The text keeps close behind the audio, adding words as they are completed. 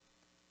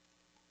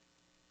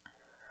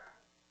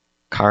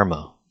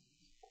Karma.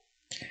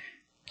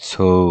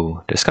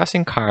 So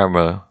discussing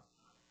karma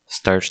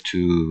starts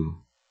to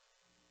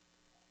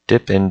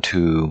dip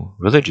into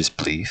religious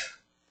belief.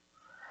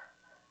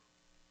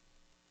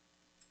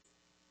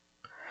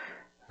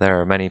 There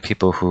are many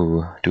people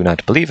who do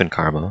not believe in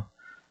karma,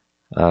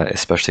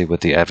 especially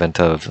with the advent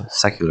of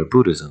secular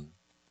Buddhism.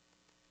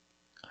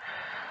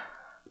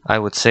 I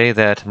would say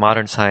that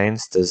modern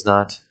science does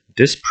not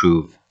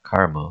disprove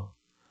karma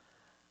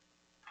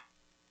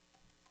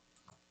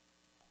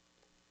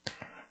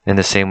in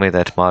the same way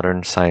that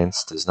modern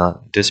science does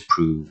not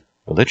disprove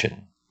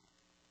religion.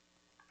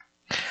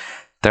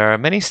 There are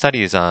many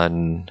studies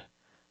on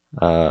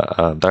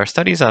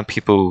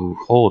people who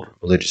hold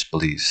religious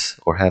beliefs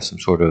or have some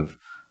sort of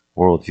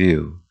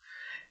worldview,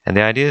 and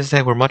the idea is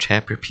that we're much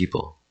happier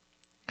people.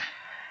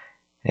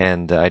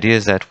 And the idea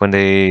is that when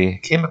they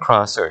came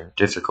across certain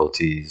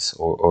difficulties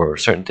or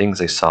certain things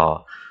they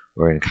saw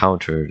or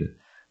encountered,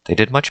 they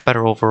did much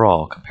better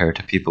overall compared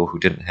to people who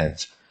didn't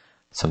have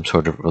some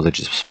sort of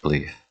religious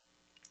belief.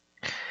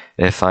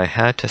 If I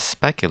had to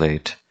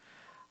speculate,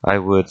 I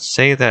would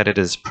say that it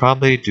is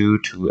probably due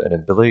to an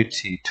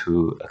ability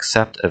to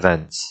accept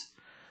events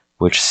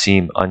which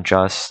seem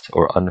unjust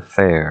or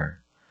unfair,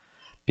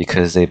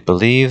 because they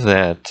believe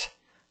that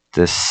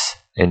this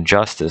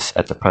injustice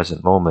at the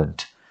present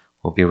moment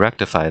will be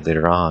rectified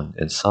later on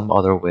in some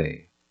other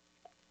way.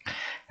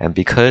 And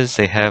because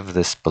they have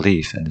this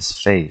belief and this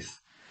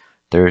faith,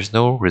 there is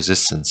no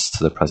resistance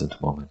to the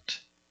present moment.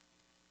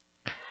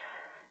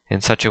 In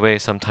such a way,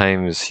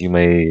 sometimes you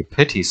may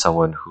pity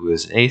someone who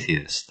is an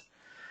atheist,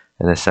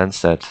 in the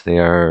sense that they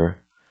are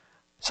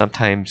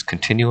sometimes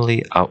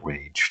continually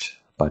outraged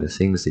by the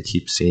things they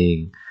keep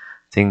seeing,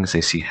 things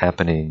they see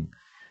happening,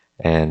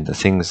 and the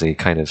things they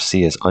kind of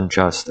see as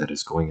unjust that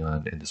is going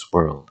on in this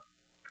world.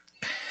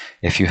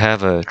 If you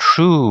have a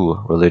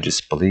true religious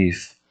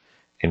belief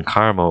in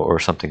karma or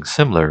something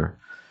similar,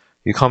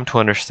 you come to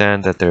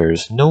understand that there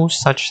is no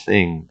such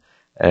thing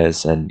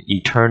as an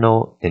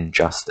eternal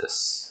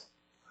injustice.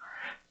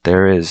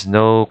 There is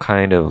no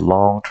kind of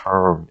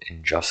long-term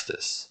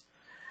injustice,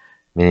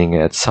 meaning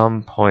at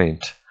some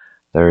point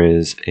there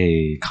is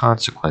a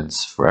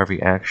consequence for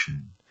every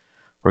action,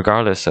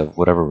 regardless of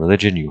whatever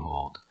religion you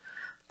hold.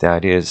 The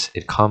idea is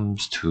it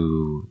comes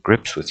to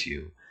grips with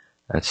you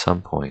at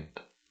some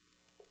point.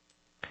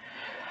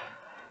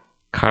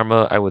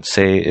 Karma, I would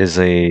say, is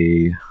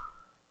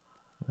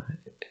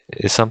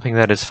something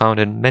that is found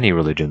in many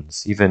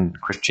religions, even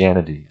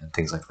Christianity and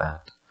things like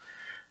that.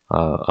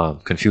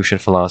 Confucian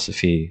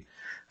philosophy,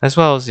 as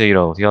well as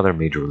the other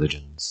major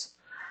religions.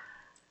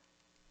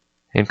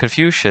 In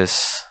Confucian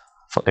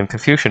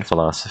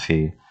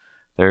philosophy,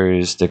 there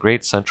is the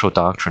great central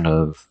doctrine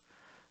of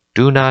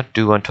do not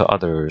do unto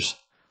others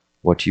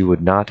what you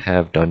would not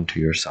have done to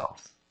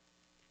yourself.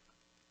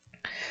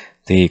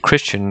 The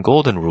Christian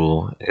golden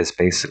rule is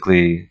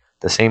basically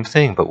the same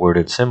thing but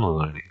worded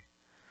similarly.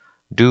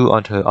 Do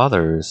unto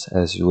others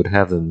as you would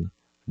have them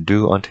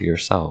do unto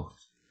yourself.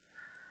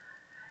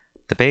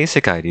 The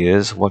basic idea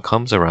is what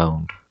comes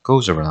around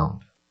goes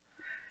around.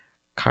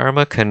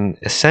 Karma can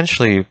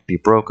essentially be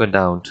broken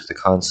down to the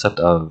concept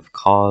of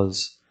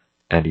cause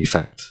and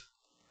effect.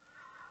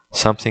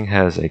 Something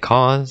has a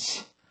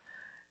cause,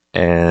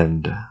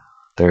 and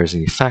there is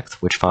an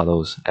effect which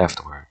follows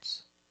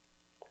afterwards.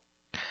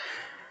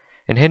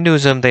 In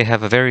Hinduism, they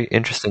have a very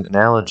interesting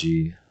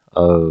analogy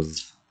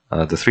of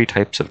the three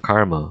types of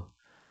karma.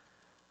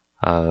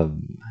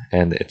 And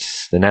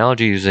it's the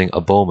analogy using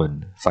a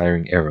bowman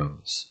firing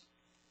arrows.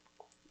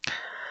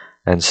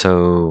 And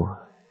so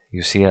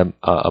you see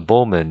a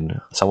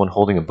bowman, someone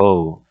holding a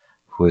bow,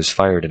 who has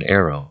fired an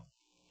arrow.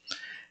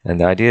 And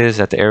the idea is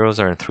that the arrows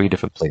are in three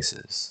different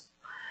places.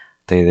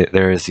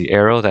 There is the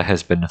arrow that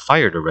has been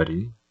fired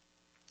already,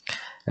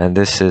 and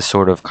this is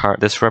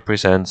this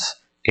represents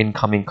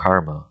incoming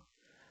karma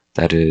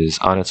that is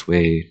on its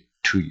way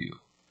to you.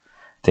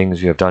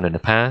 Things you have done in the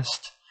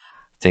past,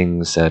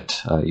 things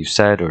that you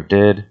said or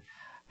did,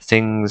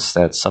 things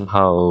that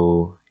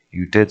somehow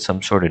you did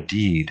some sort of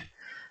deed,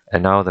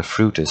 and now the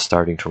fruit is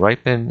starting to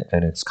ripen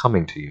and it's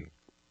coming to you.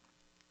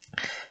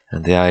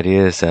 And the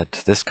idea is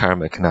that this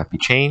karma cannot be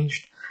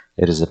changed.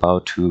 It is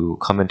about to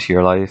come into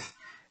your life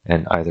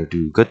and either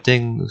do good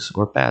things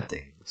or bad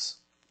things.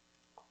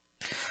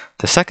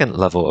 The second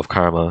level of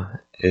karma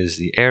is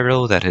the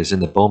arrow that is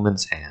in the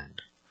bowman's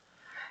hand.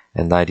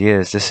 And the idea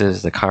is this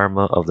is the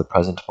karma of the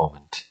present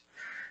moment.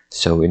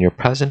 So in your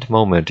present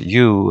moment,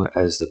 you,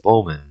 as the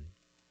bowman,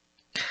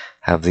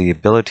 have the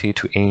ability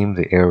to aim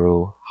the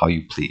arrow how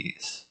you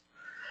please.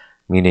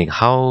 Meaning,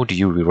 how do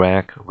you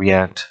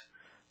react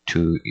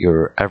to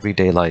your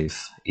everyday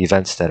life,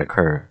 events that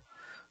occur?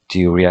 Do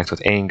you react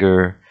with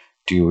anger?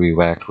 Do you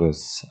react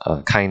with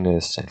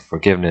kindness and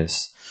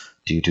forgiveness?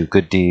 Do you do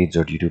good deeds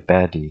or do you do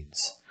bad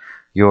deeds?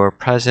 Your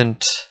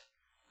present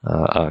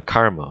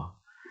karma,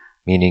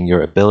 meaning you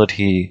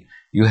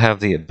have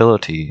the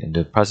ability in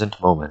the present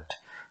moment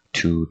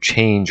to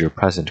change your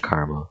present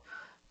karma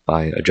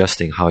by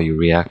adjusting how you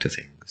react to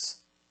things.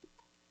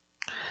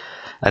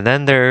 And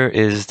then there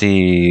is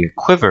the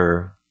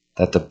quiver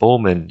that the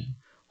bowman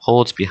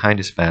holds behind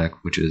his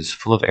back, which is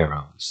full of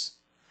arrows.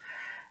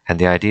 And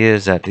the idea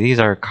is that these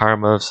are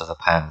karmas of the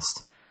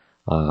past,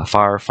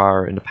 far,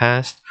 far in the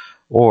past,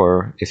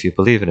 or, if you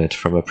believe in it,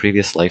 from a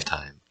previous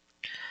lifetime.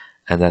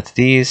 And that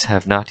these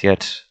have not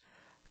yet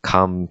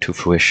come to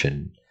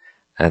fruition,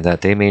 and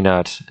that they may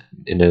not,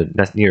 in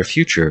the near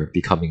future,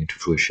 be coming into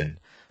fruition,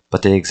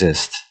 but they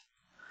exist.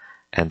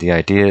 And the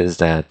idea is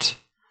that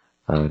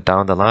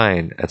down the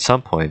line, at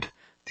some point,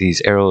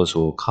 these arrows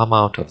will come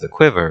out of the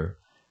quiver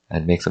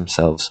and make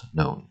themselves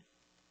known.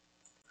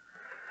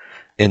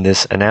 In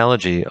this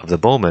analogy of the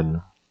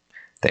bowman,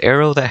 the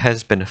arrow that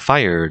has been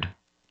fired,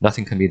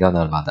 nothing can be done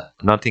about that.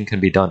 Nothing can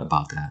be done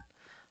about that.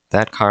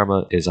 That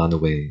karma is on the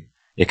way.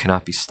 It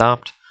cannot be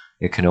stopped.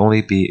 It can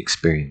only be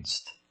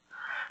experienced.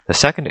 The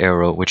second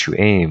arrow which you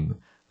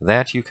aim,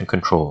 that you can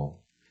control.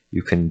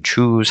 You can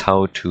choose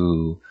how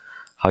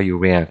you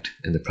react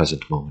in the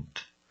present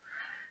moment.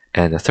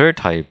 And the third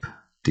type,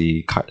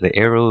 the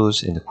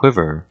arrows in the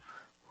quiver,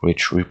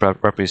 which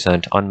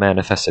represent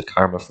unmanifested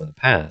karma from the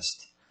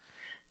past.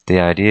 The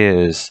idea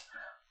is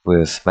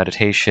with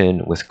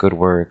meditation, with good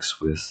works,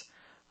 with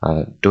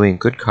doing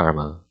good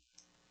karma,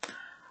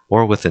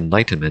 or with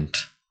enlightenment,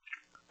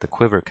 the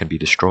quiver can be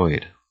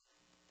destroyed.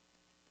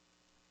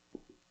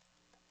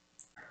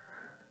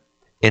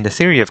 In the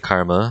theory of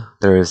karma,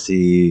 there is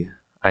the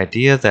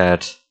idea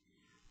that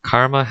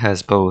karma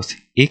has both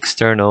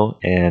external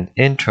and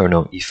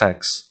internal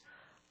effects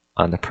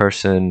on the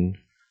person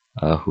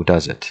who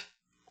does it,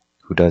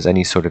 who does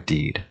any sort of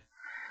deed.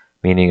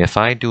 Meaning, if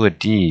I do a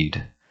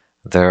deed,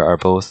 there are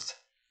both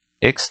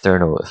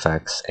external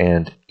effects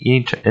and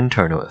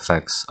internal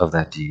effects of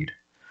that deed.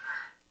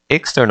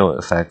 External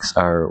effects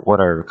are what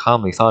are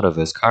commonly thought of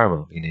as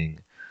karma, meaning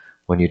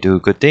when you do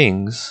good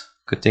things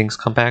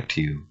come back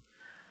to you.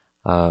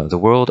 The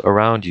world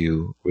around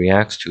you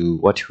reacts to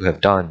what you have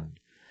done,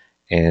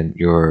 and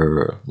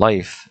your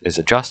life is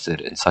adjusted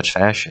in such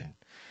fashion.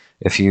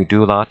 If you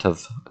do a lot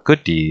of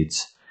good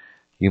deeds,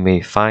 you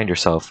may find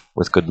yourself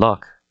with good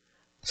luck.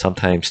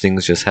 Sometimes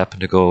things just happen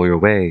to go your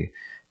way.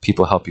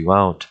 People help you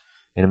out.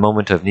 In a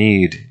moment of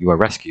need, you are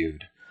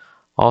rescued.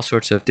 All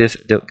sorts of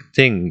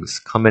things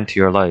come into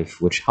your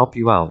life which help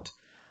you out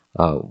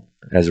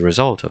as a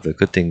result of the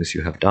good things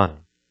you have done.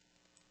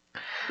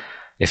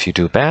 If you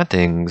do bad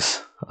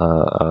things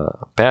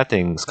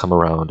come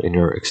around in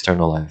your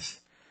external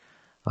life.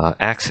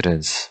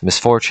 Accidents,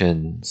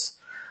 misfortunes.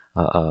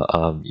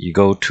 You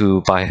go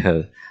to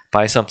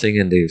buy something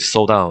and they've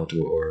sold out,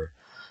 or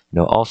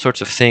all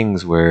sorts of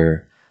things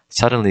where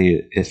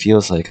suddenly it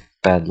feels like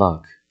bad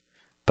luck.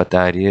 But the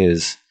idea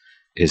is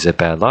it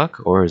bad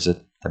luck, or is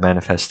it the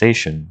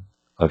manifestation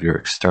of your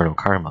external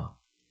karma?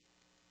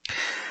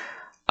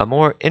 A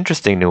more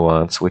interesting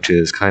nuance, which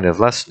is kind of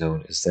less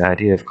known, is the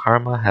idea of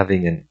karma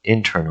having an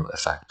internal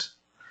effect.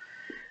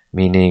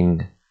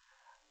 Meaning,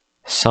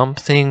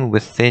 something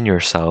within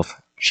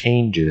yourself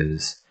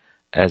changes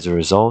as a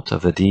result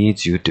of the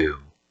deeds you do.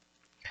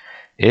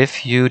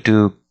 If you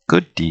do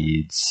good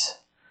deeds,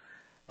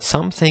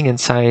 something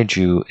inside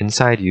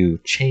you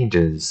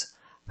changes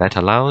that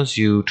allows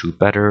you to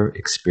better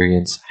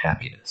experience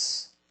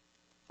happiness.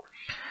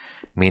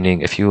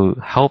 Meaning, if you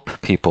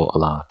help people a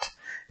lot,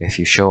 if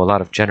you show a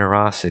lot of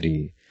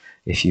generosity,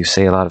 if you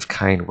say a lot of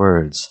kind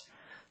words,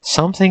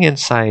 something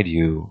inside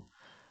you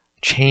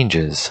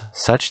changes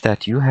such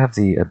that you have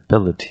the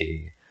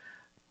ability,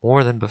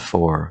 more than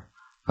before,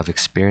 of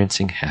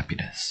experiencing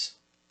happiness.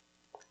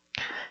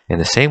 In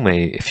the same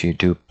way, if you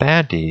do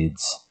bad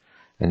deeds,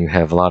 and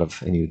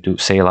you do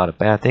say a lot of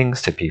bad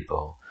things to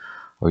people,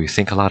 or you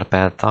think a lot of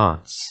bad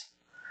thoughts,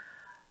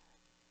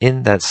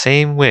 in that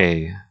same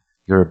way,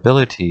 your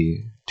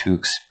ability to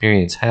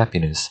experience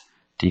happiness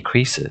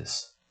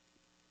decreases.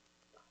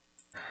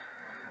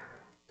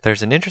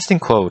 There's an interesting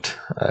quote.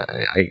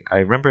 I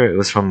remember it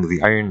was from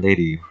the Iron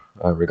Lady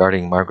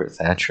regarding Margaret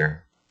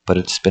Thatcher, but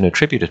it's been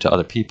attributed to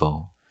other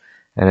people.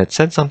 And it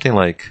said something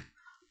like,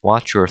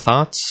 watch your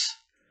thoughts,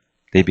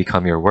 they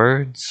become your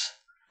words.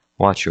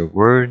 Watch your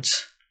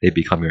words, they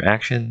become your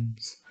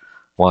actions.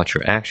 Watch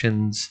your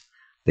actions,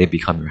 they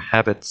become your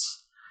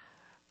habits.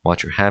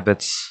 Watch your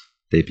habits,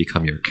 they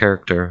become your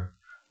character.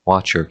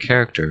 Watch your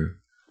character,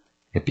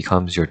 it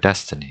becomes your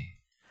destiny.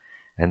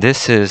 And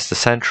this is the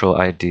central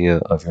idea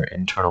of your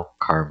internal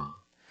karma.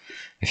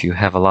 If you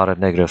have a lot of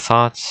negative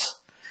thoughts,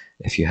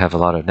 if you have a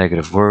lot of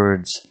negative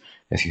words,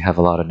 if you have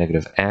a lot of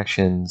negative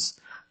actions,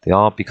 they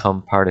all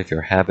become part of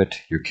your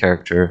habit, your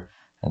character,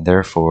 and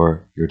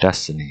therefore your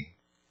destiny.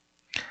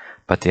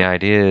 But the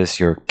idea is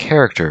your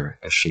character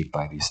is shaped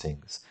by these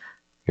things.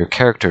 Your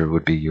character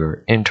would be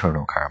your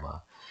internal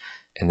karma,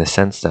 in the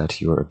sense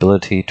that your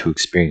ability to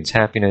experience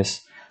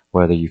happiness,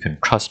 whether you can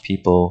trust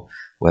people,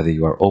 whether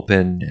you are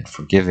open and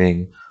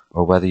forgiving,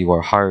 or whether you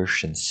are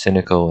harsh and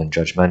cynical and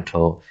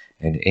judgmental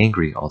and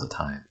angry all the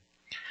time.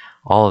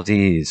 All of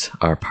these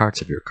are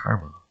parts of your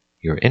karma,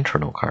 your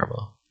internal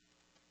karma.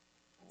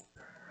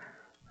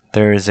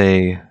 There is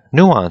a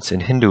nuance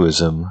in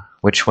Hinduism,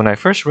 which when I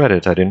first read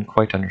it, I didn't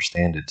quite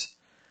understand it.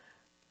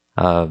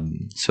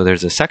 So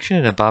there's a section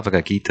in the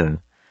Bhagavad Gita,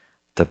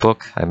 the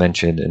book I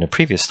mentioned in a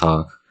previous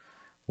talk,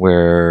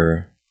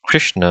 where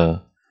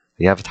Krishna,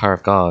 the avatar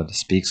of God,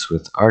 speaks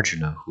with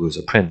Arjuna, who is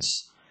a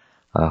prince,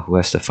 who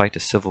has to fight a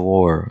civil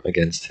war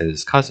against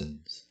his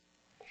cousins.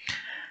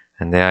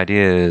 And the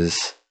idea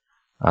is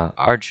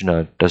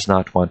Arjuna does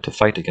not want to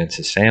fight against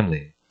his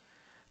family,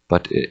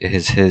 but it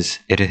is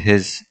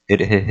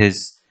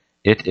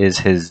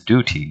his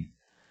duty,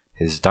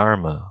 his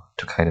dharma,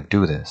 to kind of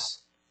do this.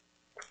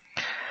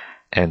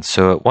 And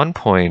so at one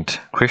point,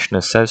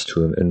 Krishna says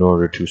to him, in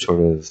order to sort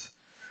of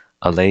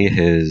allay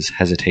his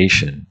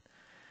hesitation,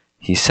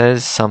 he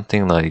says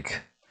something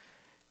like,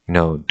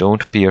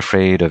 don't be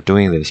afraid of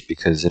doing this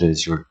because it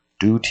is your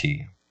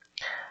duty.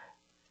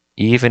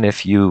 Even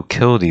if you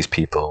kill these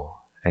people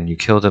and you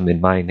kill them in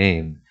my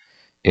name,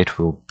 it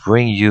will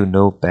bring you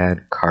no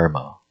bad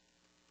karma.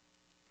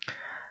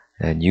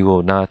 And you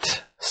will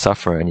not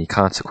suffer any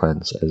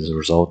consequence as a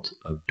result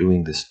of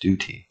doing this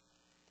duty.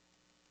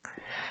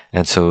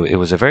 And so it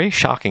was a very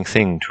shocking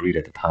thing to read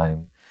at the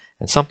time,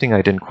 and something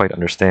I didn't quite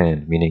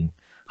understand, meaning,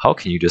 how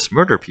can you just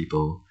murder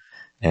people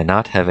and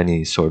not have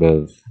any sort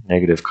of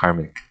negative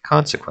karmic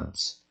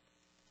consequence?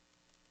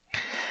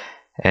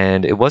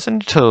 And it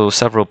wasn't until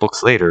several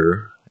books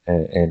later,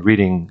 and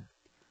reading,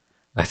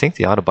 I think,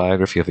 the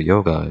Autobiography of a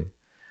Yogi,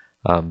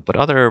 but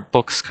other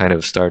books kind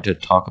of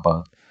started to talk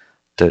about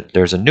that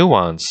there's a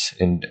nuance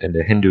in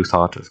the Hindu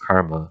thought of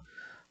karma,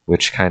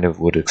 which kind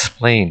of would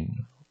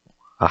explain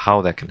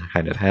how that can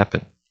kind of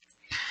happen.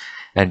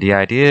 And the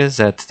idea is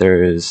that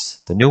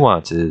the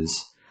nuance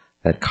is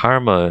that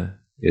karma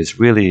is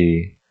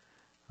really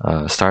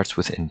starts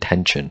with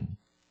intention.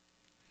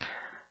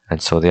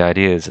 And so the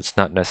idea is it's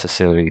not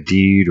necessarily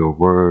deed or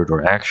word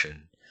or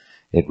action.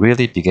 It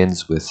really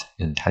begins with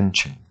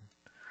intention.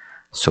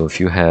 So if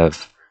you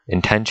have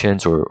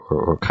intentions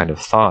or kind of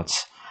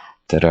thoughts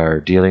that are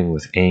dealing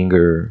with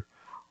anger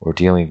or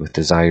dealing with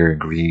desire and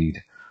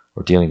greed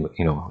or dealing with,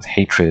 with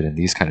hatred and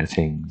these kind of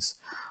things,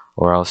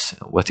 or else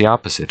with the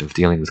opposite of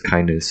dealing with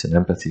kindness and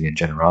empathy and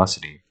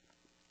generosity,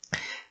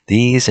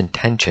 these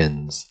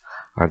intentions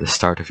are the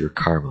start of your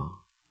karma.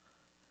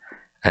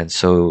 And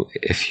so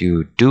if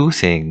you do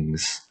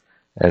things,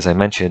 as I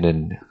mentioned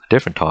in a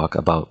different talk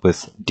about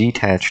with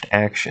detached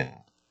action,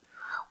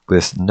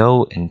 with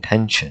no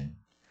intention,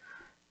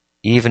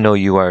 even though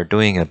you are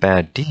doing a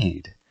bad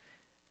deed,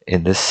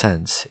 in this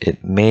sense,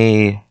 it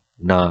may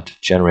not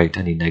generate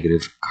any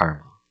negative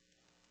karma.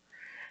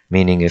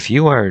 Meaning, if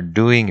you are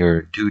doing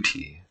your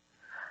duty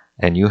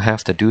and you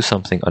have to do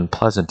something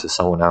unpleasant to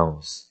someone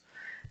else,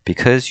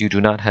 because you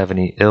do not have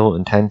any ill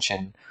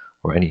intention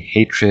or any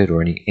hatred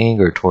or any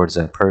anger towards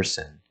that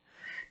person,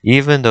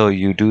 even though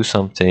you do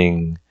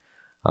something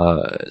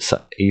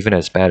even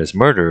as bad as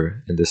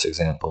murder in this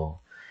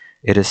example,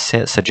 it is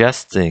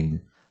suggesting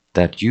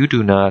that you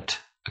do not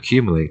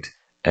accumulate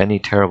any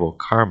terrible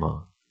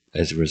karma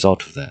as a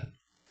result of that.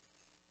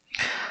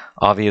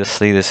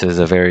 Obviously, this is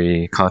a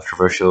very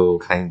controversial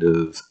kind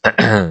of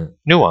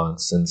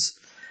nuance, since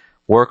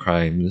war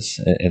crimes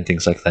and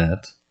things like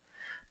that.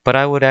 But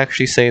I would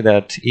actually say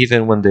that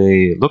even when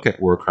they look at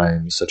war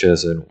crimes, such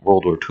as in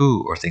World War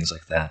II or things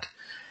like that,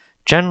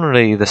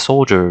 generally the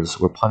soldiers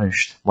were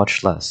punished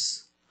much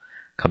less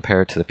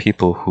compared to the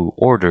people who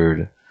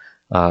ordered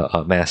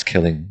mass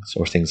killings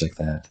or things like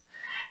that.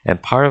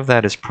 And part of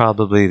that is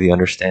probably the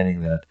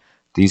understanding that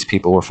these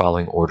people were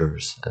following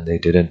orders and they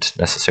didn't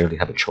necessarily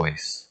have a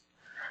choice.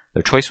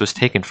 Their choice was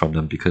taken from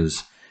them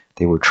because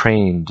they were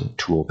trained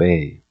to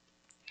obey.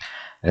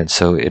 And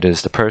so it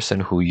is the person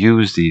who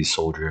used these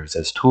soldiers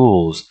as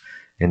tools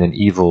in an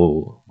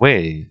evil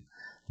way,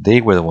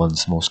 they were the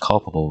ones most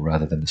culpable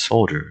rather than the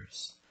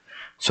soldiers.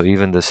 So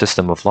even the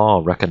system of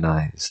law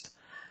recognized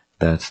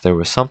that there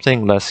was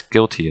something less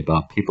guilty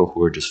about people who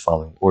were just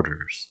following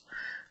orders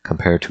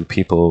compared to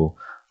people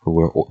who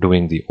were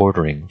doing the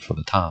ordering from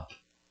the top.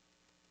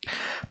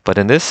 But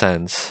in this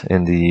sense,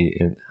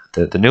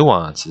 the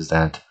nuance is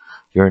that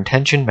your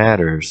intention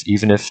matters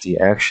even if the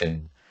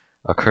action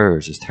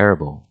occurs is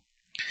terrible.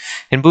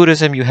 In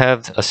Buddhism, you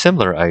have a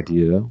similar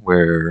idea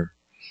where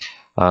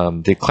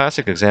the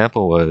classic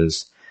example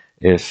was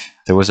if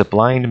there was a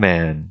blind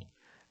man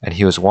and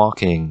he was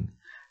walking,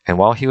 and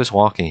while he was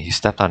walking, he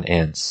stepped on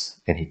ants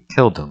and he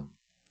killed them.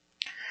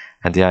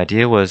 And the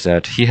idea was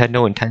that he had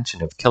no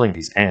intention of killing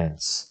these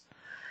ants,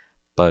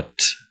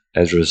 but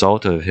as a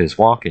result of his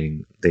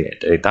walking,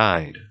 they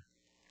died.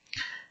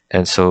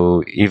 And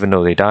so even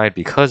though they died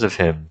because of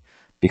him,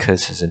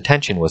 because his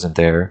intention wasn't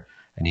there,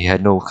 and he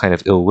had no kind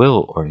of ill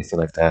will or anything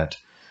like that,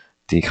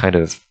 the kind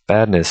of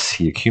badness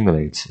he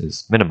accumulates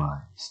is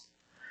minimized.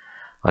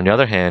 On the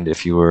other hand,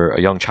 if you were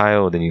a young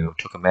child and you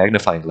took a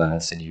magnifying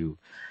glass and you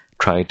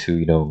tried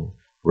to,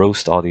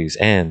 roast all these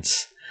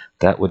ants,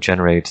 that would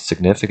generate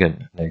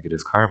significant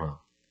negative karma.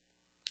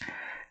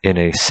 In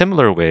a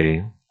similar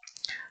way,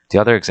 the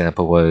other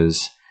example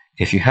was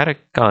if you had a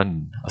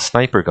gun, a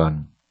sniper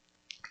gun,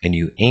 and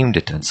you aimed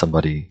it at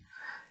somebody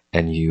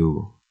and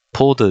you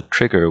pulled the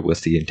trigger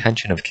with the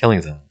intention of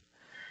killing them,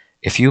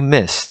 if you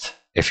missed,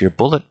 if your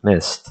bullet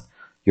missed,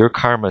 your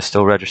karma is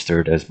still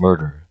registered as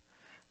murder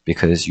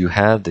because you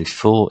had the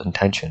full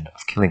intention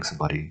of killing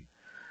somebody.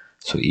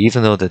 So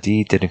even though the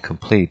deed didn't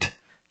complete,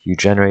 you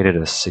generated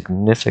a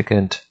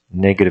significant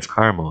negative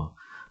karma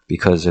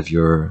because of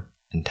your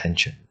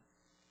intention.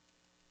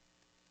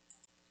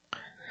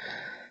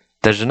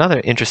 There's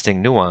another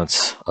interesting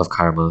nuance of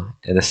karma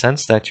in the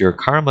sense that your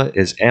karma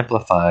is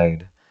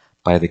amplified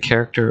by the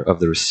character of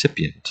the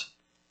recipient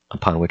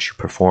upon which you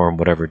perform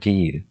whatever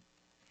deed.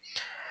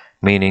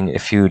 Meaning,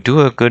 if you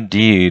do a good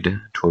deed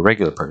to a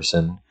regular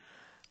person,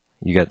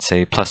 you get,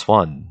 say,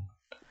 +1.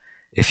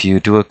 If you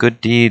do a good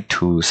deed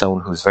to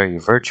someone who's very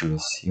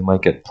virtuous, you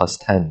might get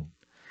 +10.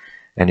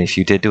 And if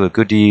you did do a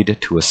good deed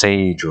to a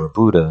sage or a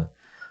Buddha,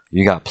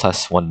 you got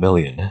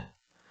 +1,000,000.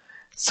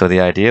 So the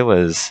idea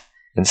was,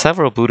 in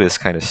several Buddhist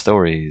kind of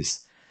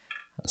stories,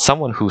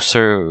 someone who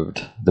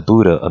served the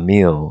Buddha a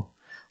meal,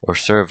 or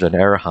served an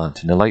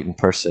arahant, an enlightened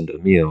person, a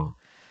meal,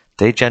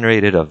 they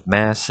generated a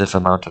massive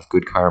amount of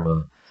good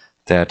karma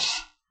that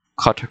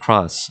cut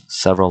across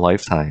several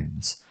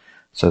lifetimes,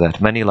 so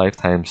that many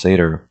lifetimes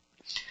later,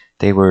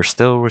 they were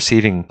still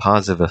receiving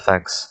positive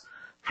effects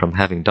from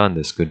having done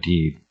this good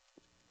deed.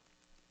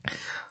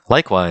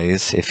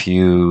 Likewise, if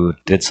you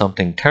did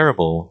something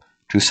terrible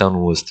to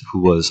someone who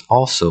was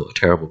also a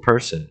terrible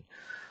person,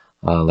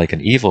 like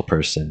an evil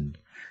person,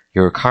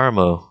 your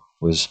karma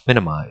was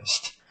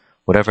minimized.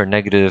 Whatever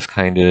negative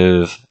kind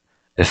of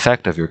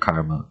effect of your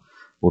karma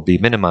will be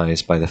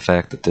minimized by the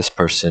fact that this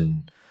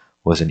person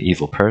was an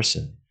evil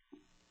person.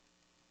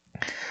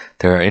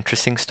 There are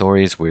interesting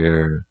stories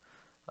where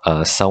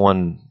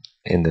someone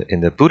in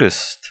the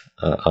Buddhist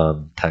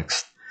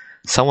text,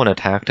 someone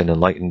attacked an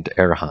enlightened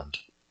arahant,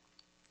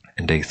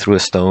 and they threw a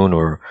stone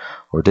or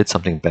did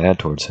something bad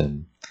towards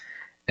him,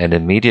 and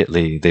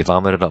immediately they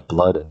vomited up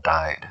blood and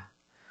died,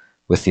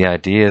 with the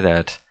idea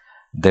that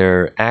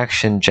their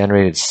action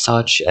generated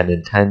such an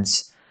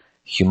intense,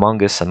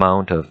 humongous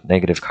amount of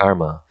negative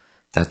karma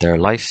that their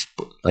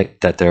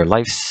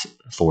life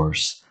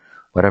force,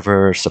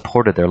 whatever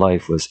supported their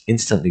life, was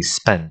instantly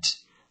spent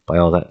by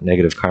all that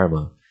negative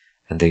karma,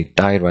 and they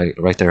died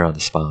right there on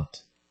the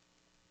spot.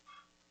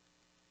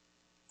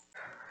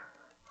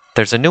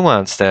 There's a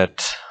nuance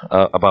that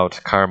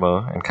about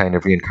karma and kind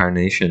of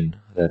reincarnation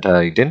that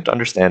I didn't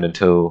understand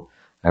until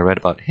I read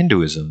about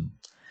Hinduism.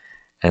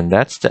 And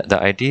that's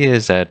the idea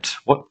is that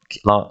what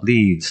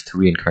leads to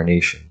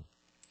reincarnation?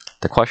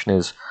 The question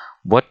is,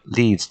 what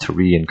leads to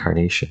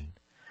reincarnation?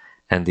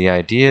 And the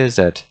idea is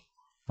that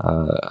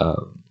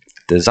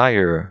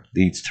desire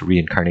leads to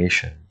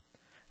reincarnation.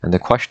 And the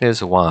question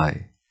is,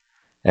 why?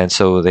 And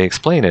so they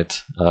explain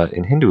it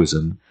in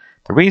Hinduism.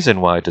 The reason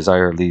why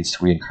desire leads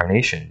to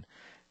reincarnation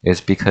is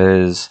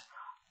because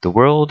the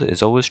world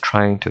is always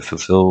trying to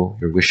fulfill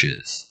your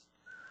wishes.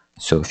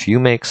 So if you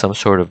make some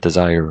sort of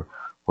desire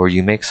or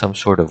you make some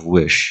sort of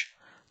wish,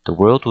 the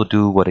world will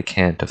do what it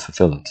can to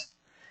fulfill it.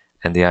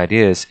 And the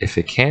idea is, if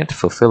it can't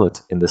fulfill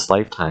it in this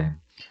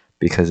lifetime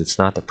because it's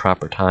not the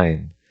proper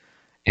time,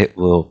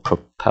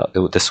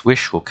 this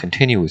wish will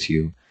continue with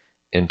you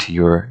into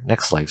your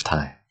next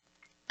lifetime.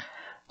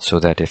 So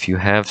that if you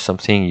have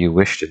something you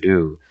wish to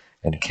do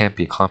and it can't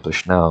be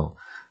accomplished now,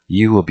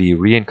 you will be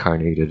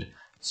reincarnated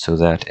so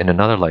that in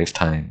another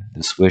lifetime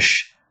this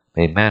wish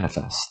may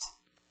manifest.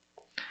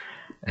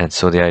 And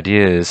so the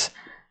idea is,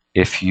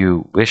 if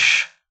you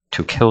wish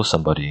to kill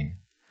somebody,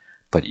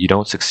 but you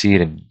don't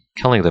succeed in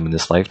killing them in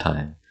this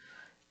lifetime,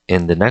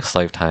 in the next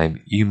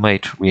lifetime you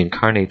might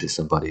reincarnate as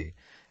somebody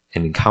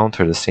and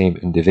encounter the same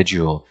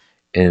individual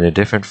in a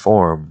different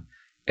form,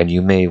 and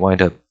you may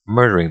wind up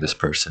murdering this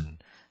person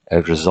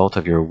as a result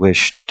of your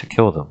wish to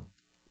kill them.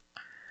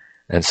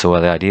 And so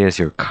the idea is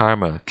your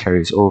karma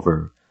carries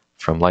over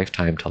from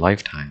lifetime to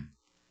lifetime.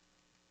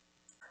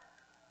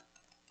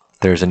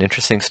 There's an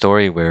interesting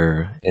story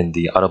where in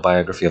the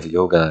Autobiography of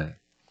Yogi,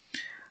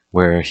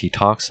 where he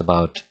talks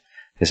about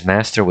his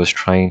master was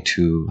trying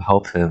to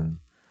help him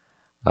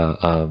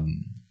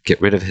get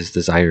rid of his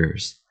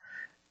desires.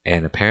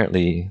 And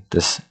apparently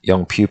this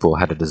young pupil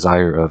had a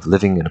desire of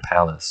living in a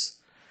palace.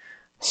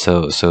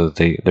 So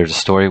there's a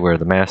story where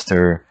the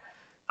master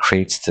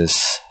creates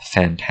this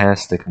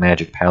fantastic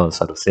magic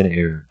palace out of thin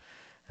air,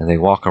 and they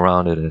walk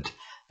around in it,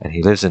 and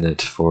he lives in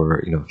it for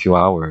a few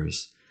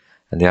hours.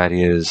 And the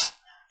idea is,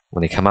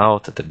 when they come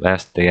out,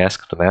 they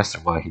ask the master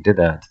why he did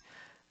that,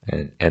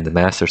 and the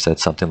master said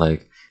something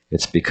like,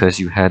 "It's because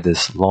you had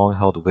this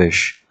long-held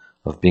wish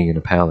of being in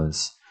a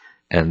palace,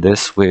 and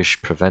this wish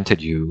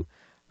prevented you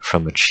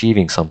from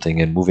achieving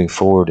something and moving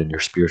forward in your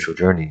spiritual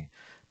journey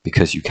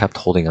because you kept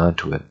holding on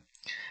to it.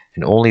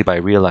 And only by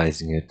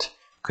realizing it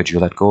could you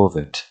let go of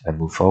it and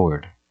move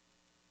forward."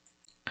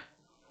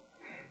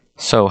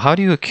 So how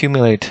do you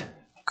accumulate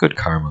good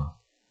karma?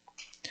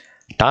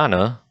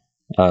 Dana,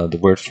 the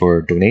word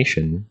for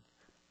donation,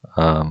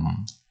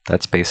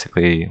 that's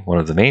basically one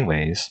of the main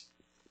ways.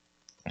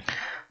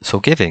 So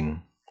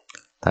giving,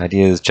 the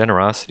idea is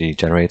generosity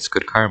generates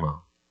good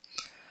karma.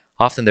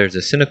 Often there's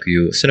a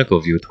cynical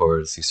view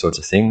towards these sorts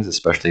of things,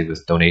 especially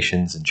with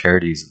donations and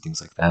charities and things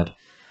like that,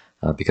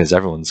 because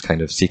everyone's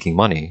kind of seeking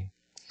money.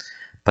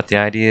 But the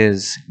idea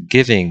is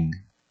giving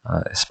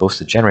is supposed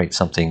to generate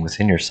something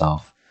within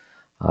yourself,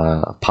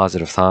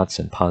 positive thoughts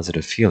and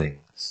positive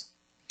feelings.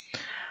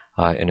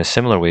 In a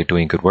similar way,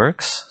 doing good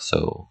works,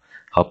 so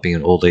helping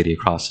an old lady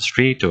across the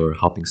street or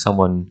helping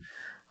someone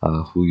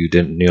who you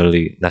didn't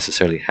nearly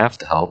necessarily have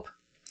to help.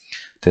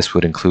 This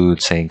would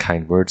include saying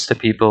kind words to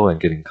people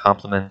and giving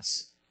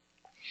compliments.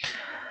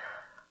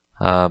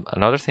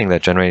 Another thing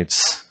that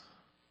generates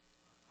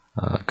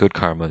good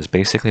karma is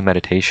basically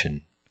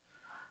meditation.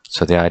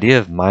 So the idea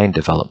of mind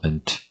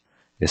development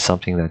is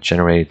something that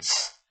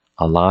generates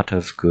a lot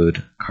of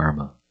good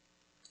karma.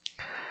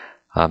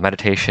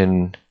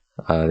 Meditation,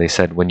 they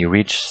said when you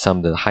reach some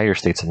of the higher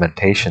states of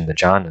meditation, the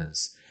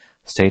jhanas,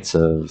 states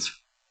of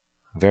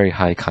very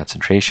high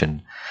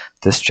concentration,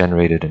 this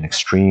generated an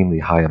extremely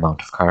high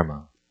amount of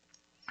karma.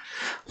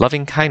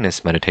 Loving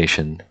kindness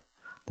meditation,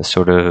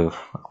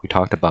 we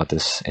talked about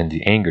this in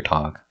the anger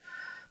talk,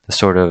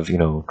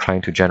 the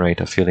trying to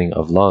generate a feeling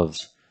of love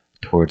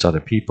towards other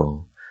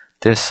people,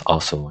 this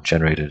also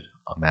generated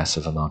a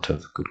massive amount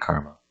of good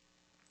karma.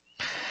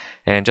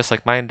 And just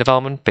like mind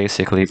development,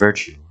 basically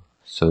virtue.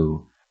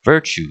 So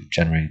virtue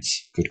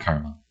generates good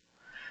karma.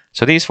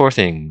 So these four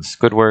things,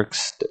 good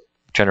works,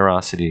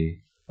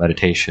 generosity,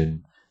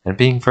 meditation, and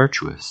being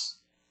virtuous.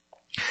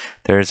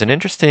 There's an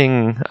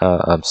interesting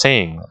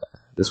saying,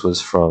 this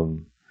was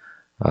from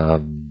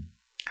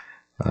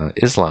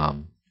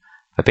Islam,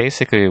 but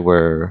basically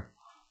where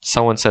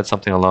someone said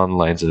something along the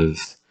lines of,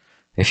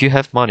 if you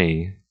have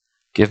money,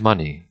 give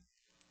money.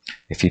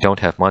 If you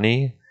don't have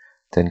money,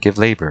 then give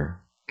labor,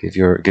 give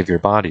your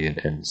body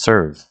and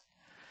serve.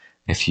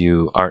 If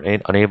you are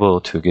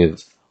unable to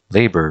give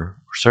labor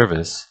or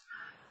service,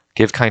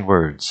 give kind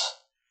words.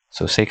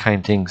 So say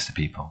kind things to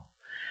people.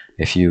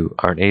 If you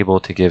aren't able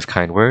to give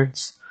kind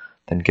words,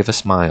 then give a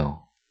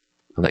smile.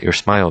 And let your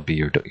smile be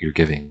your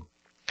giving.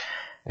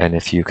 And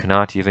if you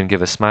cannot even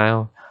give a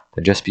smile,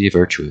 then just be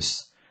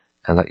virtuous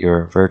and let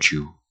your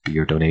virtue be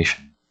your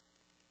donation.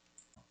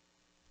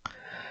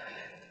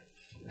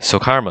 So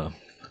karma.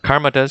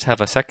 Karma does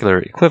have a secular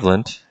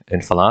equivalent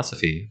in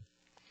philosophy.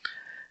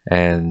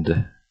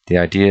 And the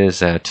idea is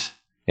that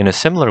in a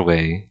similar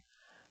way,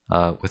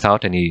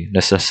 without any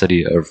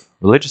necessity of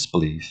religious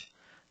belief,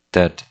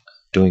 that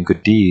doing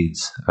good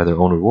deeds are their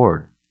own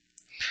reward.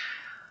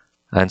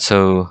 And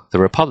so the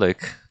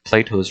Republic,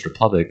 Plato's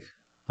Republic,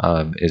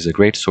 is a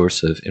great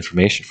source of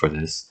information for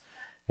this,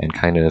 and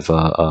kind of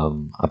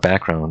a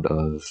background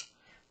of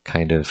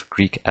kind of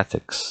Greek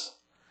ethics.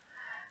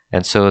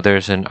 And so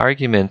there's an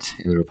argument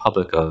in the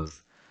Republic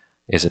of,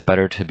 is it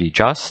better to be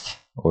just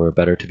or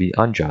better to be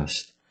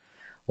unjust?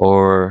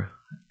 Or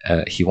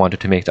he wanted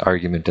to make the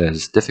argument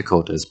as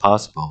difficult as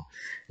possible.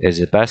 Is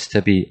it best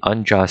to be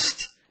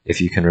unjust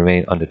if you can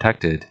remain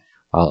undetected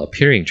while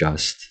appearing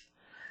just,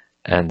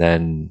 and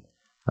then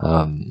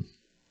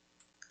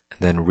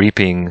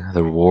reaping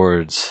the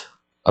rewards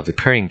of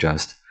appearing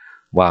just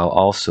while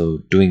also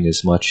doing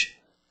as much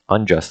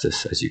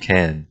injustice as you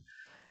can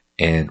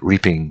and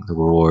reaping the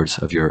rewards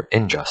of your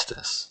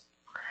injustice?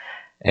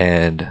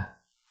 And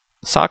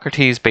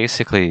Socrates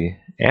basically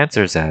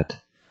answers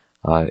that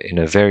in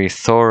a very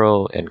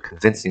thorough and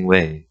convincing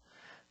way,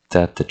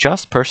 that the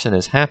just person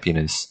is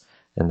happiness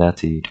and that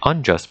the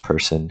unjust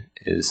person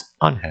is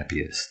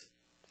unhappiest.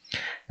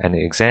 And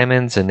it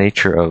examines the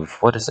nature of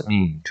what does it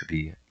mean to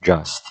be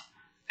just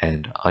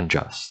and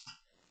unjust.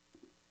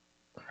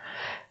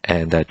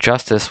 And that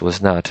justice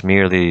was not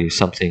merely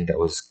something that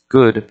was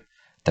good,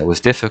 that was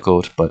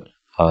difficult, but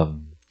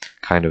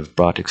kind of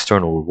brought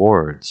external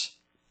rewards.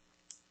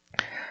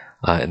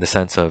 In the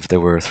sense of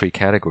there were three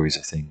categories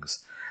of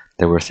things.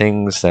 There were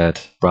things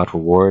that brought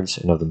rewards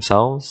in of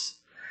themselves.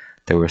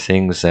 There were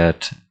things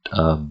that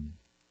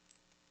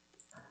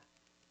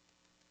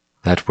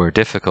that were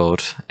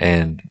difficult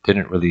and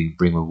didn't really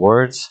bring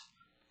rewards,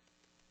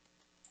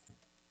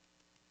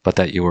 but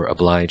that you were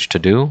obliged to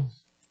do.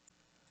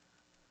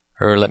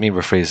 Or let me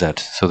rephrase that.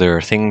 So there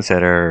are things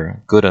that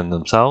are good in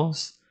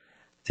themselves,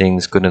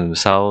 things good in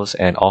themselves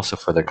and also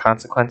for their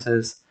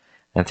consequences,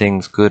 and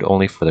things good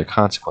only for their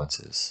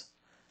consequences.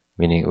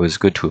 Meaning it was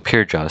good to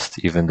appear just,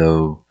 even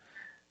though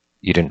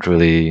you didn't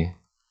really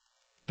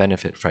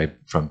benefit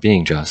from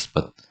being just,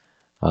 but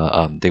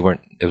it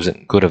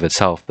wasn't good of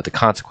itself, but the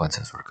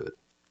consequences were good.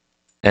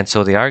 And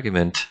so the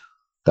argument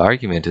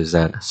is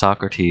that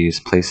Socrates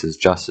places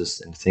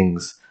justice in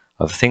things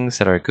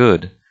that are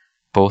good,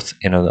 both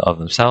in and of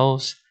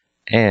themselves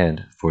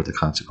and for the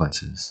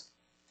consequences.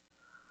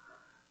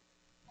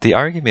 The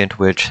argument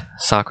which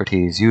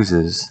Socrates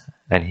uses,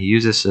 and he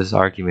uses this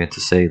argument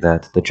to say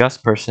that the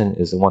just person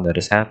is the one that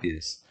is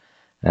happiest,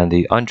 and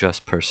the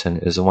unjust person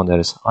is the one that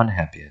is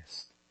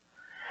unhappiest.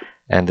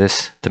 And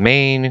the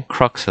main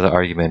crux of the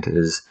argument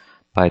is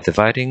by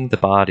dividing the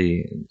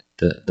body,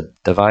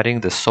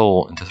 dividing the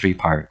soul into three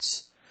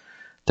parts.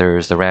 There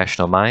is the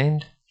rational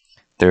mind,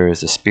 there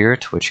is the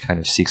spirit, which kind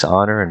of seeks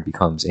honor and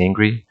becomes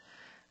angry,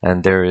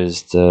 and there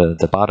is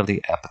the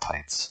bodily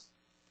appetites.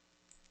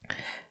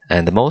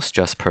 And the most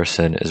just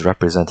person is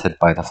represented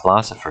by the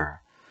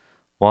philosopher,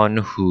 one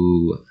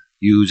who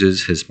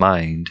uses his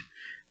mind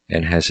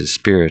and has his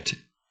spirit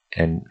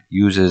and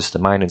uses the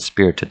mind and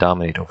spirit to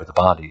dominate over the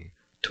body,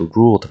 to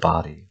rule the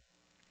body.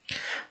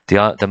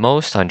 The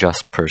most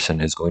unjust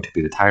person is going to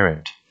be the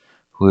tyrant,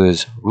 who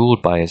is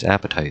ruled by his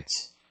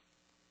appetites.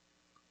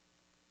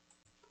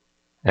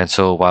 And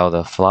so while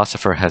the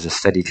philosopher has a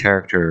steady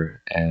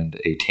character and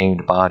a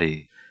tamed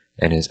body,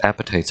 and his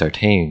appetites are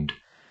tamed,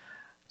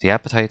 the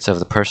appetites of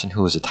the person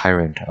who is a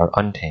tyrant are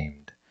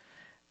untamed.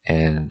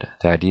 And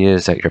the idea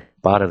is that your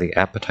bodily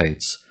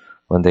appetites,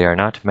 when they are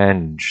not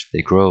managed,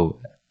 they grow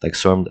like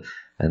storm.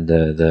 And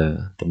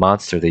the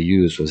monster they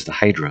used was the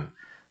Hydra.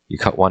 You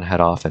cut one head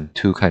off and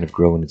two kind of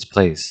grow in its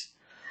place.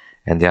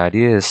 And the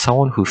idea is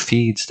someone who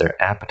feeds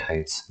their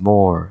appetites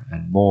more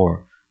and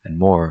more and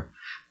more.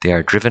 They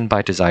are driven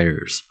by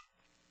desires.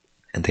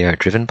 And they are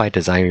driven by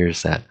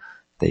desires that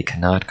they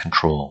cannot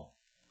control.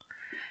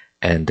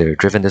 And they're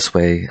driven this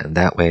way and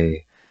that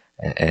way.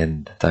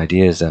 And the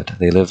idea is that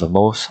they live a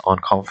most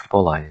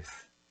uncomfortable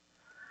life.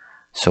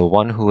 So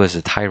one who is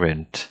a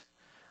tyrant,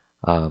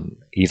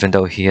 even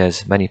though he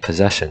has many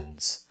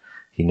possessions,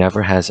 he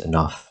never has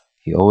enough.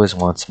 He always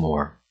wants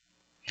more.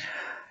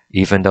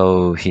 Even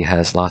though he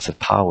has lots of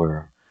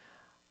power,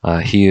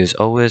 he is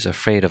always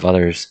afraid of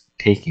others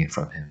taking it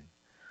from him,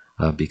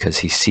 because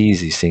he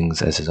sees these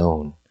things as his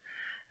own.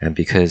 And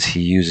because he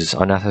uses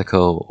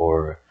unethical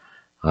or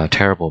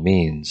terrible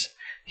means,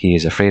 he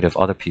is afraid of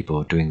other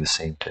people doing the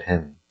same to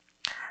him.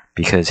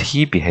 Because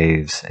he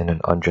behaves in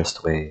an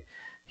unjust way,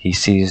 he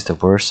sees the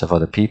worst of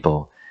other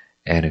people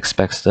and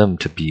expects them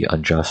to be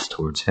unjust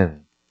towards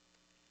him.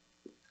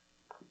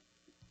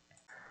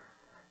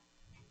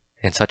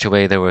 In such a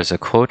way, there was a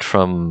quote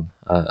from,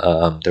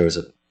 there was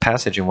a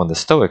passage in one of the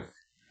Stoic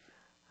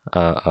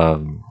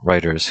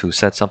writers who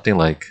said something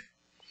like,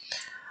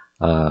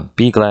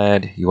 "Be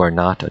glad you are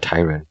not a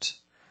tyrant,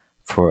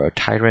 for a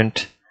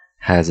tyrant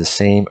has the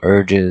same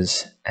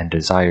urges and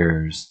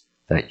desires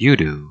that you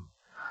do,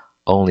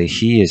 only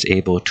he is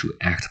able to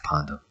act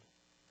upon them."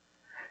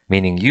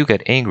 Meaning you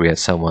get angry at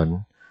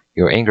someone,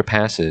 your anger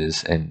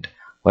passes, and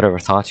whatever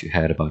thoughts you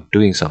had about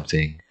doing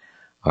something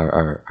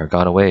are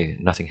gone away,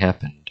 nothing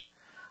happened.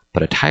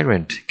 But a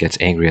tyrant gets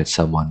angry at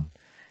someone,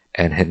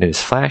 and in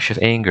his flash of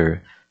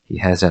anger, he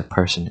has that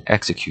person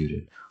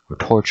executed or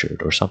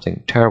tortured or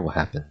something terrible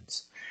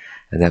happens.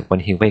 And that when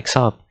he wakes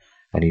up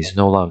and he's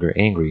no longer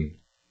angry,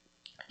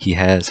 he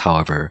has,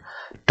 however,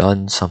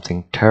 done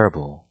something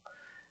terrible,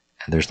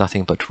 and there's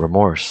nothing but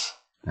remorse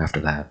after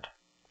that.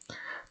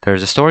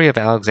 There's a story of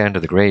Alexander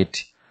the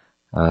Great.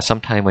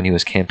 Sometime when he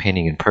was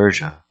campaigning in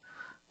Persia,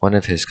 one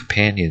of his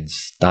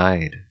companions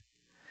died,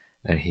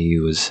 and he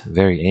was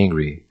very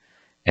angry.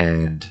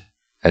 And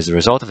as a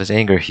result of his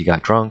anger, he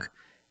got drunk,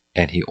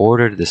 and he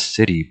ordered the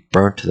city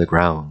burnt to the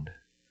ground.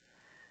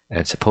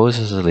 And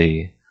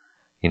supposedly,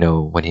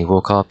 when he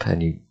woke up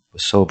and he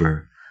was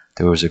sober,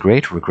 there was a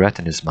great regret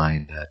in his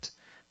mind that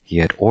he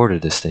had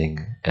ordered this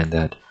thing, and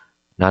that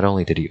not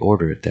only did he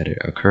order it, that it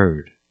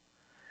occurred.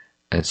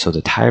 And so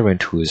the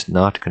tyrant who is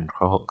not in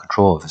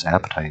control of his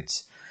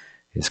appetites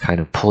is kind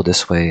of pulled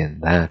this way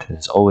and that, and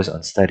is always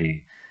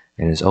unsteady,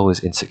 and is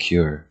always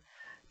insecure.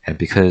 And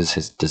because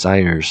his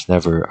desires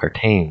never are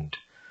tamed,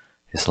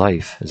 his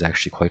life is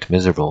actually quite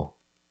miserable.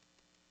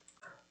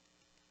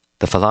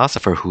 The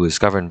philosopher who is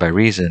governed by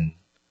reason,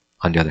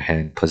 on the other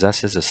hand,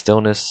 possesses a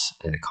stillness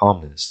and a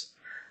calmness,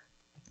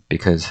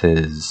 because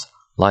his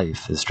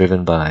life is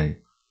driven by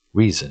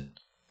reason.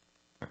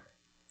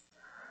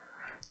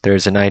 There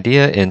is an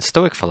idea in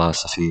Stoic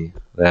philosophy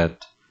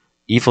that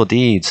evil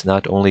deeds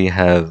not only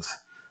have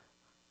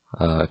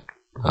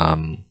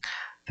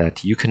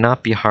that you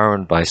cannot be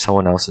harmed by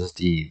someone else's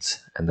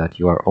deeds, and that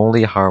you are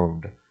only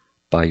harmed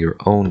by your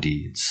own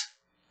deeds.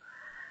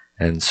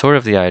 And sort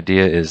of the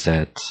idea is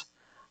that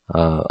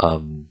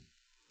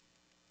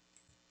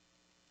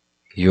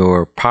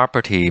your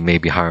property may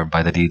be harmed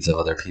by the deeds of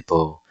other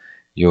people,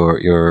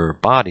 your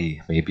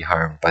body may be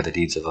harmed by the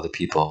deeds of other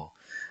people,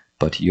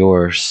 but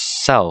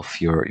yourself,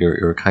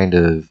 your kind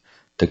of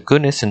the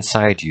goodness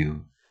inside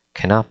you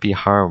cannot be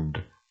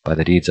harmed by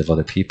the deeds of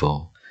other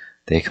people.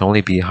 They can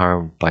only be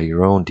harmed by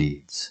your own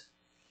deeds.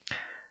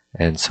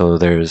 And so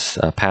there's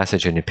a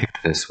passage in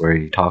Epictetus where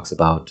he talks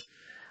about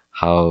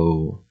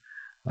how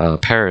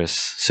Paris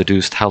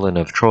seduced Helen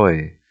of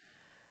Troy,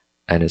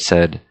 and it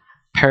said,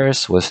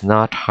 "Paris was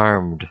not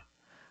harmed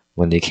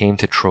when they came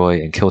to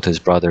Troy and killed his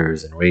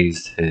brothers and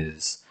razed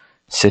his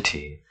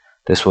city.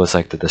 This was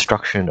like the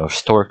destruction of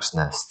storks'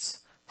 nests,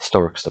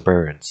 storks, the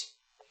birds.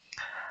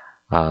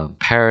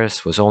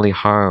 Paris was only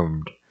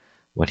harmed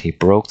when he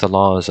broke the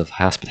laws of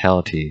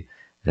hospitality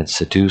and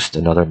seduced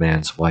another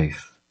man's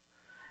wife."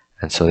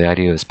 And so the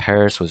idea is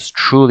Paris was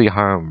truly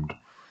harmed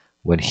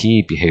when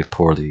he behaved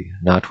poorly,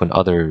 not when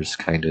others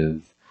kind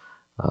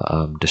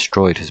of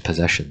destroyed his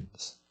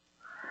possessions.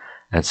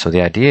 And so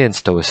the idea in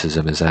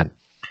Stoicism is that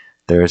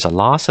there is a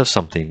loss of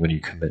something when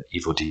you commit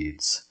evil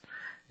deeds.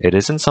 It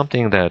isn't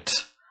something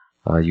that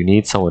you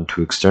need someone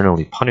to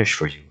externally punish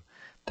for you,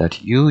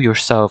 that you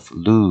yourself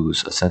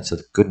lose a sense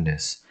of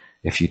goodness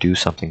if you do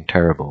something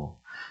terrible.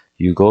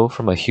 You go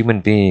from a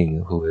human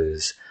being who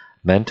is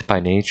meant by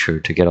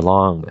nature to get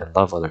along and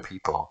love other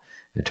people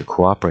and to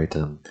cooperate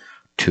them,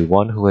 to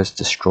one who has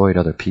destroyed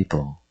other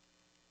people.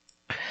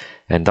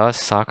 And thus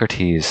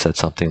Socrates said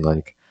something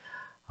like,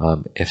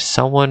 if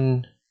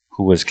someone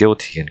who was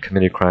guilty and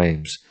committed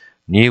crimes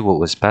knew what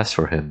was best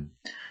for him,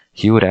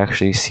 he would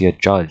actually see a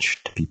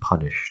judge to be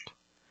punished.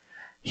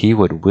 He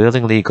would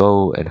willingly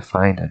go and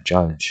find a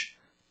judge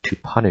to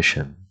punish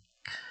him.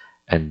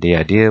 And the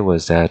idea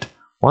was that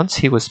once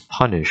he was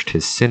punished,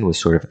 his sin was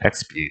sort of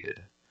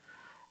expiated,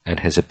 and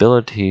his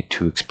ability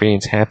to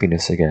experience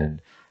happiness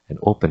again and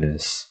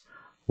openness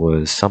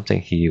was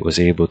something he was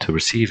able to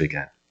receive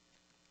again.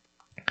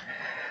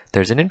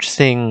 There's an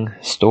interesting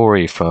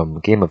story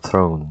from Game of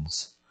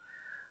Thrones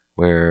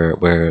where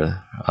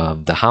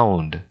the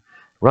Hound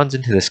runs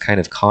into this kind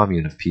of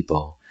commune of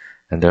people,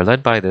 and they're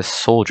led by this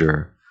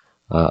soldier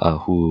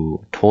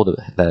who told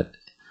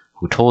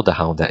the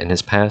Hound that in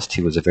his past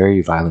he was a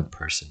very violent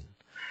person,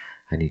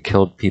 and he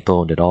killed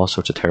people and did all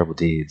sorts of terrible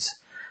deeds.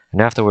 And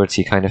afterwards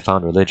he kind of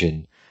found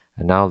religion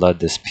and now led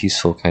this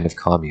peaceful kind of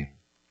commune.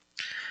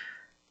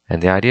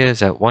 And the idea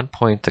is at one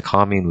point the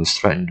commune was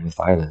threatened with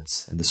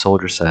violence, and the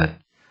soldier said,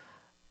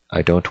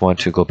 I don't want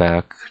to go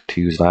back to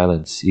use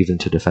violence even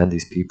to defend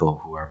these people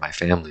who are my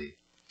family.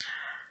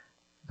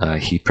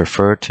 He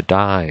preferred to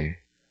die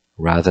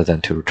rather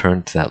than to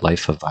return to that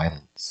life of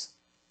violence.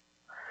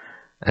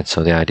 And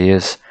so the idea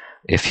is,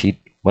 if he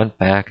went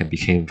back and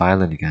became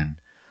violent again,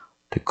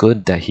 the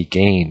good that he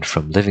gained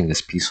from living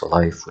this peaceful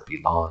life would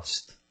be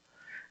lost.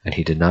 And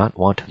he did not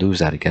want to lose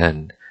that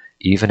again,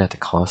 even at the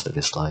cost of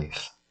his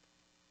life.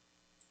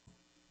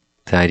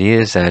 The idea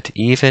is that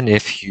even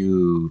if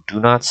you do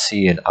not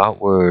see an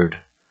outward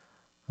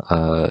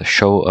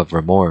show of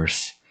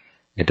remorse,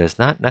 it does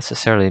not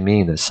necessarily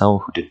mean that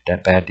someone who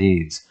did bad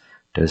deeds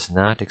does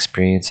not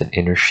experience an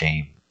inner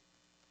shame.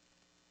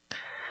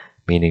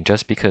 Meaning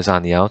just because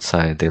on the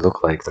outside they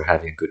look like they're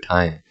having a good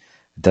time,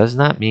 it does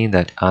not mean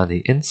that on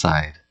the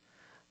inside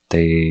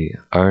they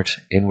aren't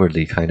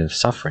inwardly kind of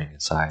suffering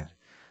inside,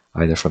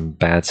 either from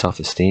bad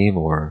self-esteem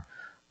or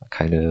a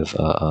kind of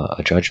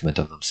a judgment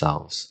of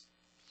themselves.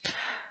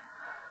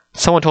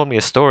 Someone told me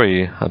a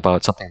story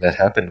about something that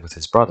happened with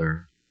his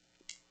brother.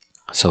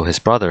 So his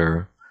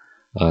brother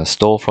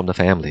stole from the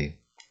family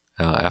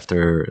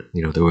after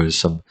there was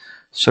some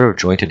sort of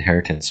joint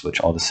inheritance which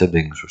all the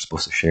siblings were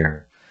supposed to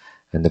share,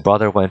 and the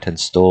brother went and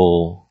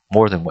stole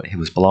more than what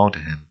was belonged to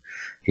him.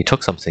 He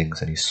took some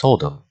things and he sold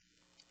them,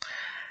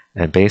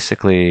 and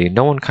basically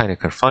no one kind of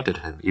confronted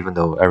him, even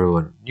though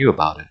everyone knew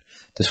about it.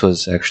 This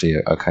was actually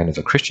a kind of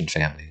a Christian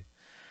family,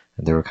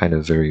 and they were kind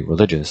of very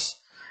religious.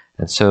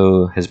 And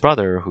so his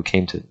brother, who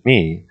came to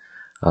me,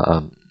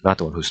 not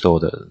the one who stole,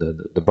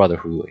 the brother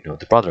who,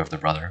 the brother of the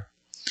brother,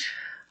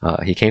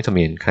 he came to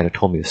me and kind of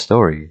told me the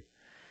story.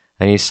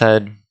 And he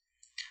said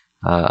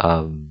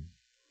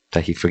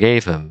that he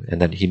forgave him,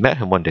 and then he met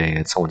him one day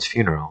at someone's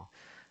funeral,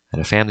 at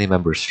a family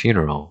member's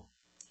funeral.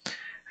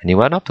 And he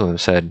went up to him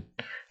and said,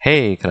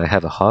 hey, can I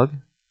have a hug?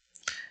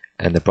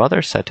 And the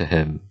brother said to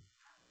him,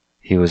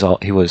 he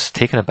was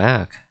taken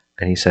aback,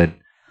 and he said,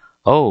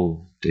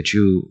 oh, did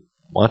you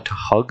want to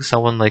hug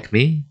someone like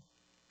me?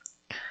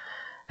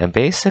 And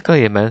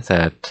basically it meant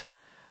that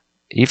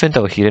even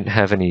though he didn't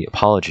have any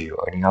apology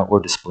or any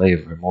outward display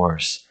of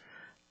remorse,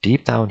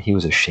 deep down he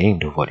was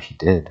ashamed of what he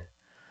did,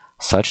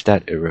 such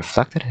that it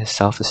reflected his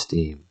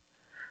self-esteem,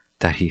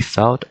 that he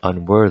felt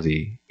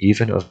unworthy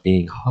even of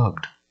being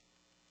hugged.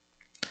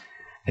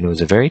 And it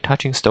was a very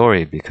touching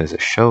story because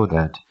it showed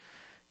that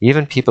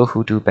even people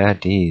who do bad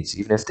deeds,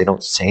 even if they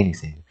don't say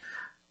anything,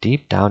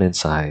 deep down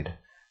inside,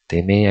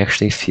 they may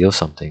actually feel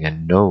something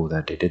and know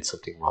that they did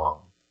something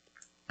wrong.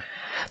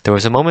 There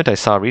was a moment I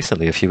saw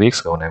recently, a few weeks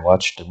ago, when I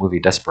watched the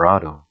movie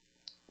Desperado,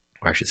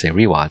 or I should say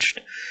rewatched,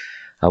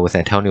 with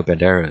Antonio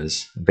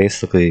Banderas.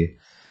 Basically,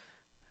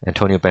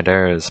 Antonio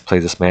Banderas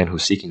plays this man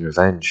who's seeking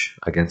revenge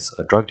against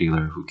a drug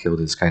dealer who killed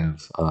his kind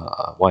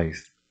of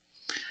wife.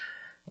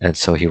 And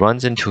so he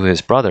runs into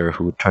his brother,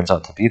 who turns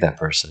out to be that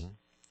person.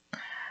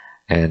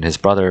 And his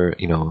brother,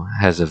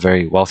 has a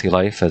very wealthy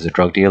life as a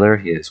drug dealer.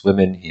 He has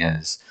women, he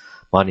has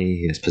money,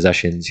 he has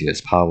possessions, he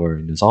has power,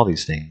 and there's all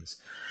these things.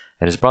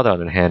 And his brother, on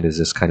the other hand, is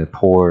this kind of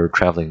poor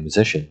traveling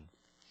musician.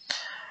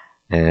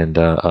 And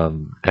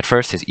at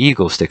first his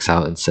ego sticks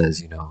out and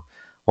says,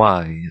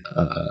 why?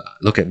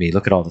 Look at me,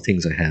 look at all the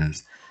things I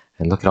have,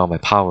 and look at all my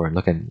power, and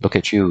look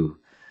at you.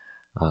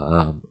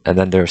 And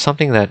then there's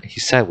something that he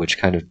said which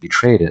kind of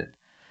betrayed it.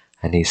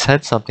 And he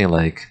said something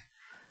like,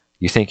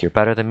 you think you're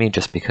better than me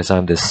just because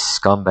I'm this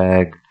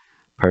scumbag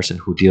person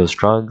who deals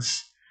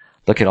drugs?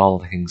 Look at all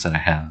the things that I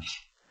have.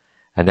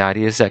 And the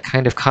idea is that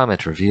kind of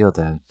comment revealed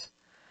that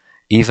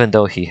even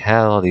though he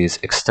had all these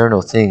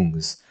external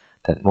things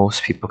that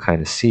most people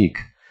kind of seek,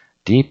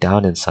 deep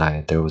down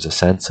inside there was a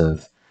sense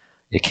of,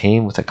 it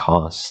came with a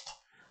cost.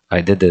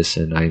 I did this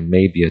and I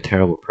may be a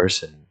terrible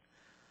person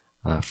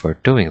for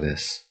doing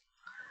this.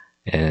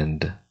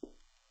 And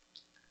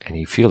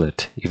you feel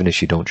it, even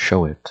if you don't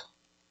show it.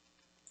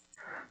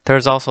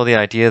 There's also the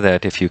idea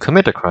that if you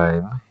commit a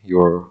crime,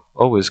 you're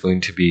always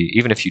going to be,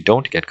 even if you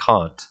don't get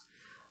caught,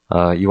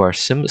 you are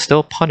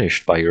still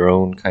punished by your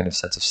own kind of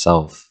sense of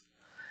self.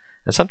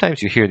 And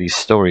sometimes you hear these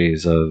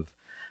stories of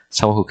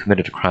someone who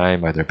committed a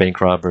crime, either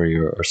bank robbery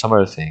or some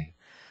other thing,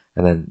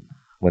 and then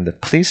when the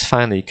police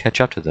finally catch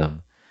up to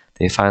them,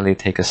 they finally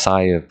take a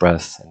sigh of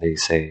breath and they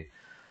say,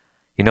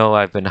 you know,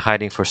 I've been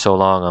hiding for so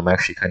long, I'm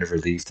actually kind of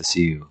relieved to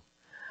see you.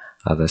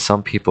 That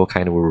some people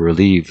kind of were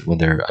relieved when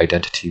their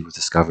identity was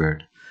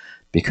discovered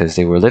because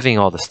they were living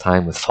all this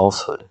time with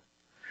falsehood.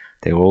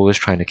 They were always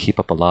trying to keep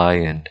up a lie,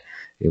 and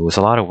it was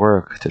a lot of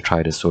work to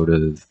try to sort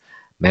of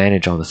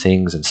manage all the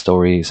things and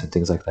stories and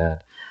things like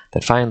that.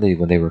 That finally,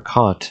 when they were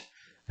caught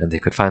and they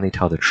could finally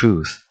tell the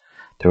truth,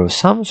 there was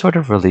some sort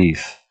of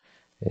relief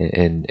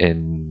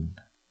in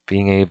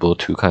being able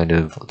to kind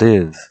of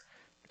live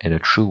in a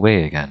true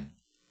way again.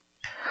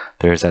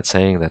 There's that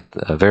saying that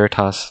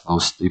veritas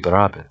vos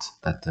liberabit,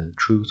 that the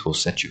truth will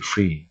set you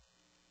free.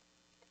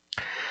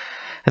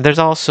 And there's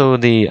also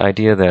the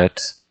idea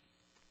that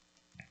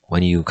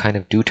when you kind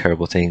of do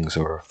terrible things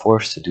or are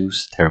forced to do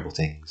terrible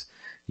things,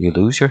 you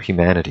lose your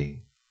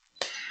humanity.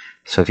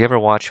 So if you ever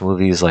watch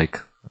movies like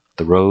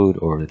The Road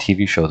or the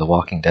TV show The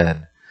Walking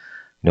Dead,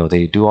 you know,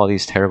 they do all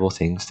these terrible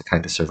things to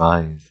kind of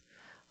survive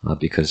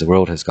because the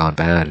world has gone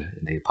bad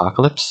in the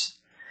apocalypse.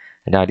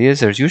 And the idea is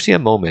there's usually a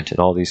moment in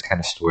all these kind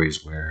of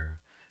stories where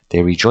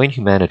they rejoin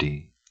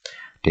humanity.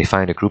 They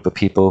find a group of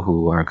people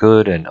who are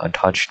good and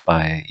untouched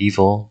by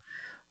evil,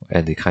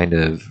 and they kind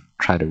of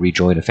try to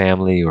rejoin a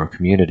family or a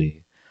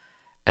community.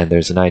 And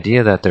there's an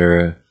idea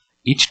that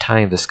each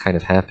time this kind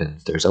of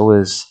happens,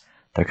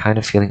 they're kind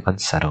of feeling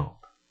unsettled.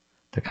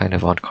 They're kind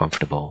of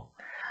uncomfortable.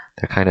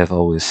 They're kind of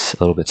always a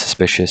little bit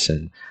suspicious,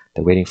 and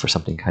they're waiting for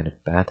something kind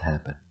of bad to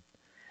happen.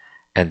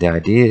 And the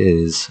idea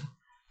is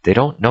they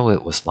don't know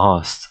it was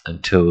lost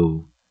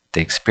until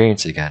they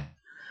experience it again.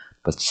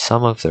 But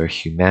some of their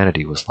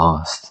humanity was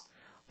lost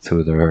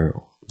through their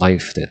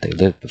life that they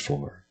lived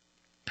before.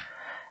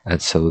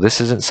 And so this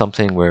isn't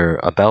something where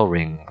a bell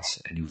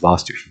rings and you've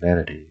lost your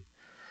humanity.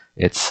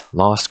 It's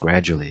lost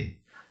gradually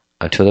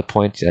until the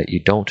point that you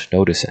don't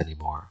notice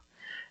anymore.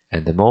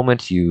 And the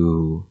moment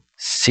you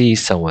see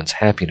someone's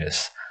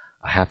happiness,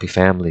 a happy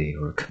family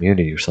or a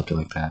community or something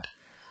like that,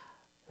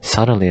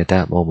 suddenly at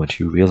that moment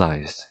you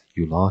realized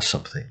you lost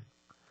something.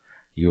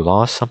 You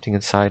lost something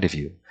inside of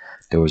you.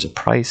 There was a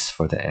price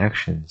for the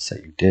actions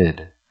that you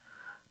did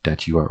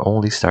that you are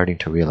only starting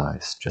to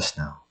realize just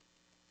now.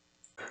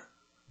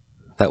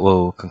 That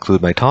will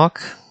conclude my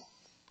talk.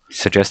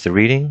 Suggest a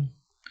reading: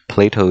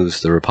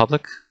 Plato's The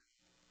Republic,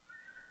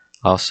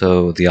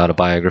 also the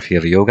Autobiography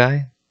of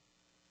Yogi.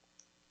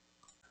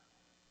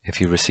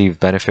 If you receive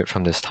benefit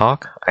from this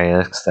talk, I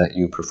ask that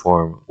you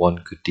perform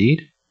one good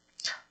deed.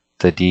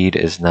 The deed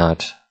is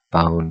not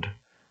bound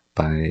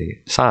by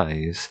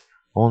size,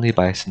 only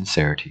by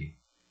sincerity.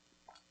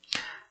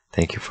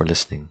 Thank you for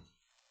listening.